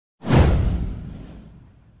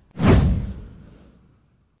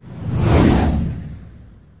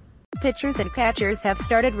pitchers and catchers have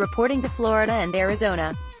started reporting to Florida and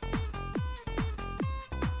Arizona.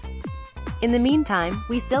 In the meantime,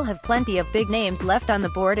 we still have plenty of big names left on the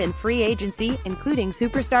board in free agency, including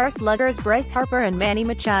superstar sluggers Bryce Harper and Manny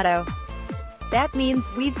Machado. That means,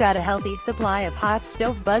 we've got a healthy supply of hot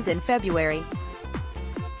stove buzz in February.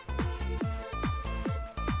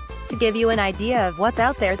 To give you an idea of what's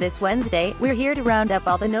out there this Wednesday, we're here to round up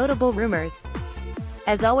all the notable rumors.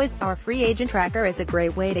 As always, our free agent tracker is a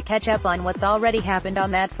great way to catch up on what's already happened on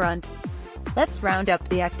that front. Let's round up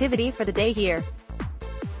the activity for the day here.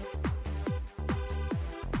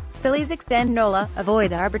 Phillies extend Nola,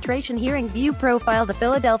 avoid arbitration hearing. View profile. The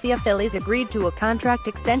Philadelphia Phillies agreed to a contract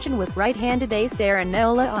extension with right-handed ace Aaron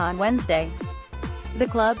Nola on Wednesday. The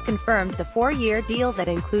club confirmed the 4-year deal that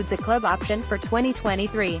includes a club option for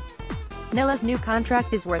 2023. Nola's new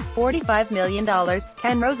contract is worth $45 million,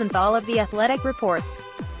 Ken Rosenthal of The Athletic reports.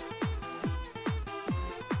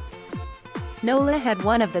 Nola had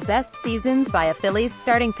one of the best seasons by a Phillies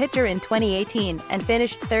starting pitcher in 2018, and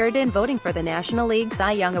finished third in voting for the National League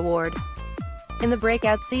Cy Young Award. In the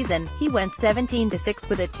breakout season, he went 17-6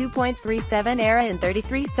 with a 2.37 ERA in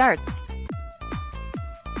 33 starts.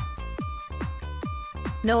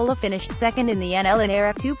 Nola finished second in the NL in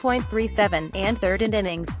ERA .237, and third in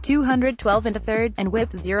innings, 212 and a third, and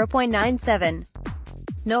WHIP 0.97.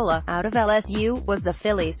 Nola, out of LSU, was the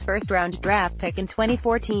Phillies' first-round draft pick in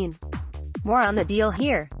 2014. More on the deal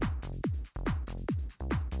here.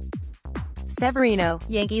 Severino,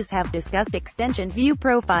 Yankees have discussed extension. View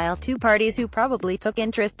profile. Two parties who probably took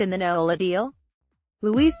interest in the Nola deal.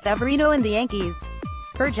 Luis Severino and the Yankees.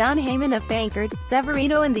 Per Jon Heyman of Anchored,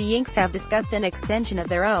 Severino and the Yanks have discussed an extension of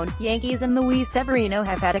their own. Yankees and Luis Severino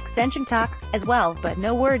have had extension talks, as well, but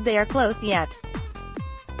no word they are close yet.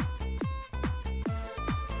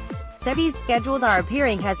 Sevy's scheduled ARB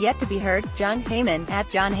hearing has yet to be heard. Jon Heyman, at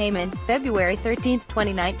Jon Heyman, February 13,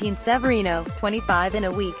 2019. Severino, 25 in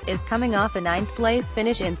a week, is coming off a 9th-place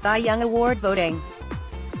finish in Cy Young Award voting.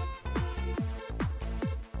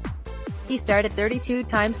 He started 32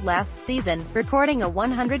 times last season, recording a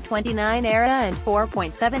 129 ERA and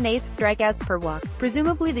 4.78 strikeouts per walk.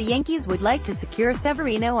 Presumably the Yankees would like to secure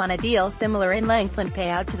Severino on a deal similar in length and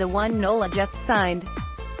payout to the one Nola just signed.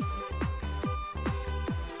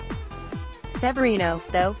 Severino,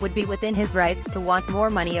 though, would be within his rights to want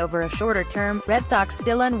more money over a shorter term. Red Sox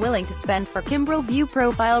still unwilling to spend for Kimbrel. View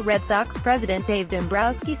profile. Red Sox president Dave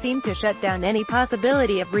Dombrowski seemed to shut down any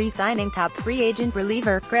possibility of re-signing top free agent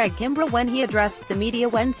reliever Craig Kimbrel when he addressed the media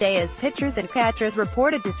Wednesday as pitchers and catchers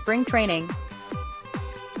reported to spring training.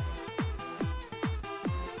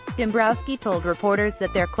 Dombrowski told reporters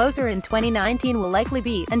that their closer in 2019 will likely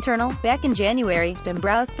be internal. Back in January,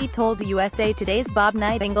 Dombrowski told USA Today's Bob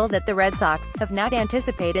Nightingale that the Red Sox have not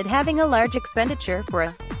anticipated having a large expenditure for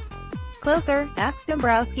a closer. Asked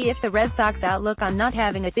Dombrowski if the Red Sox outlook on not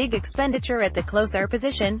having a big expenditure at the closer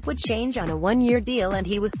position would change on a one-year deal, and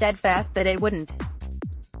he was steadfast that it wouldn't.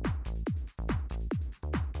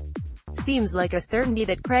 Seems like a certainty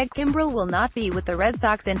that Craig Kimbrel will not be with the Red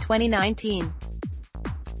Sox in 2019.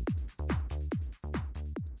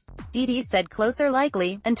 DD said closer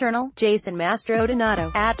likely, internal. Jason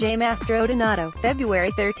Mastrodonato, at JMastrodonato,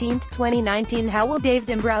 February 13, 2019. How will Dave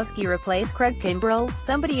Dombrowski replace Craig Kimbrel?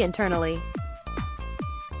 Somebody internally.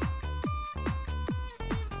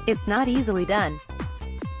 It's not easily done.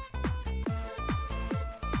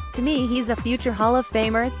 To me he's a future Hall of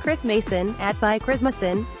Famer. Chris Mason, at by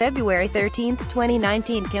Chrismason, February 13,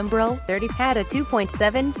 2019. Kimbrel, 30, had a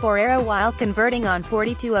 2.74 ERA while converting on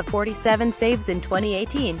 42 of 47 saves in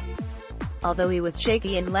 2018. Although he was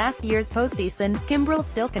shaky in last year's postseason, Kimbrel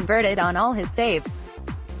still converted on all his saves.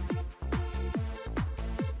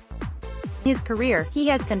 His career, he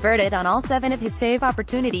has converted on all 7 of his save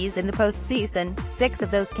opportunities in the postseason. 6 of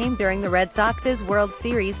those came during the Red Sox's World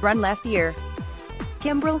Series run last year.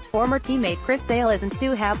 Kimbrel's former teammate Chris Sale isn't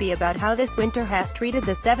too happy about how this winter has treated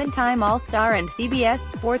the 7-time All-Star and CBS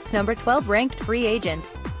Sports number 12 ranked free agent.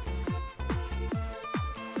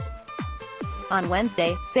 On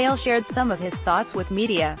Wednesday, Sale shared some of his thoughts with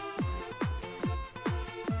media.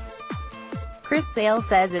 Chris Sale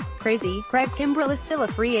says it's crazy, Craig Kimbrel is still a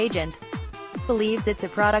free agent. Believes it's a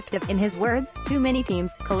product of, in his words, too many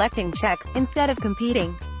teams collecting checks instead of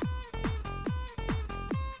competing.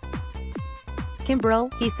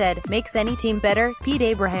 Kimbrel, he said, makes any team better. Pete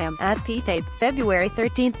Abraham, at P-Tape, February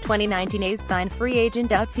 13, 2019. A's signed free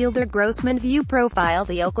agent outfielder Grossman. View profile.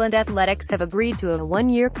 The Oakland Athletics have agreed to a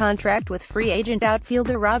 1-year contract with free agent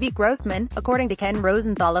outfielder Robbie Grossman, according to Ken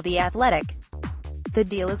Rosenthal of The Athletic. The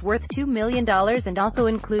deal is worth $2 million and also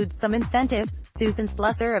includes some incentives, Susan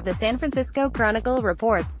Slusser of the San Francisco Chronicle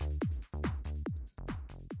reports.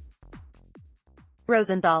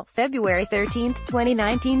 Rosenthal, February 13,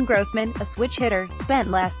 2019. Grossman, a switch hitter, spent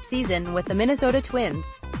last season with the Minnesota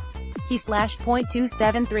Twins. He slashed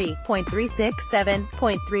 .273, .367,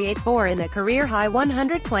 .384 in a career-high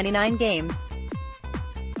 129 games.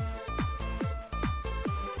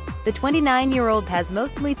 The 29-year-old has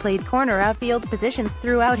mostly played corner outfield positions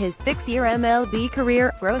throughout his 6-year MLB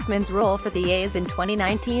career. Grossman's role for the A's in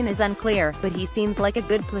 2019 is unclear, but he seems like a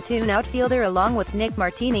good platoon outfielder along with Nick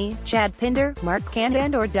Martini, Chad Pinder, Mark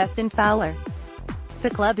Canha or Dustin Fowler.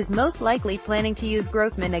 The club is most likely planning to use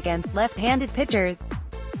Grossman against left-handed pitchers.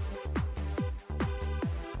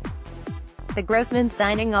 The Grossman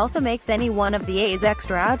signing also makes any one of the A's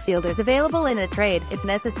extra outfielders available in a trade, if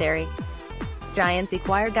necessary. Giants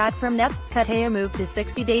acquired Gott from Nets. Canha moved to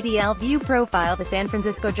 60-day DL. View profile. The San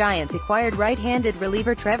Francisco Giants acquired right-handed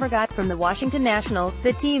reliever Trevor Gott from the Washington Nationals,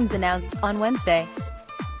 the teams announced on Wednesday.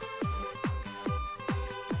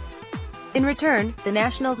 In return, the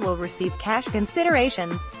Nationals will receive cash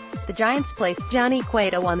considerations. The Giants placed Johnny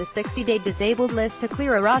Cueto on the 60-day disabled list to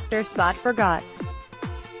clear a roster spot for Gott.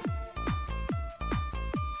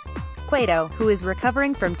 Cueto, who is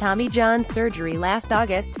recovering from Tommy John surgery last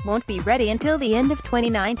August, won't be ready until the end of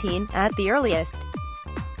 2019, at the earliest.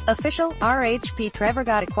 Official, RHP Trevor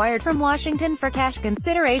Gott acquired from Washington for cash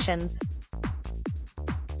considerations.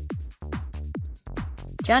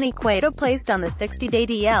 Johnny Cueto placed on the 60-day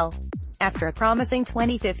DL. After a promising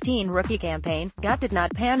 2015 rookie campaign, Gott did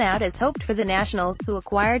not pan out as hoped for the Nationals, who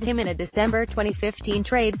acquired him in a December 2015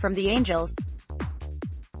 trade from the Angels.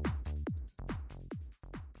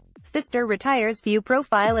 Fister retires. View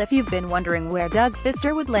profile. If you've been wondering where Doug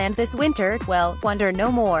Fister would land this winter, well, wonder no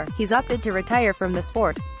more. He's opted to retire from the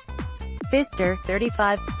sport. Fister,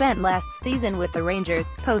 35, spent last season with the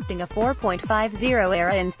Rangers, posting a .450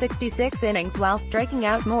 ERA in 66 innings while striking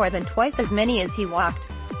out more than twice as many as he walked.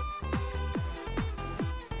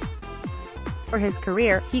 For his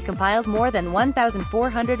career, he compiled more than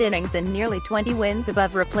 1,400 innings and nearly 20 wins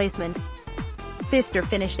above replacement. Fister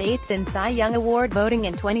finished 8th in Cy Young Award voting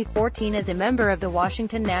in 2014 as a member of the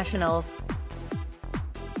Washington Nationals.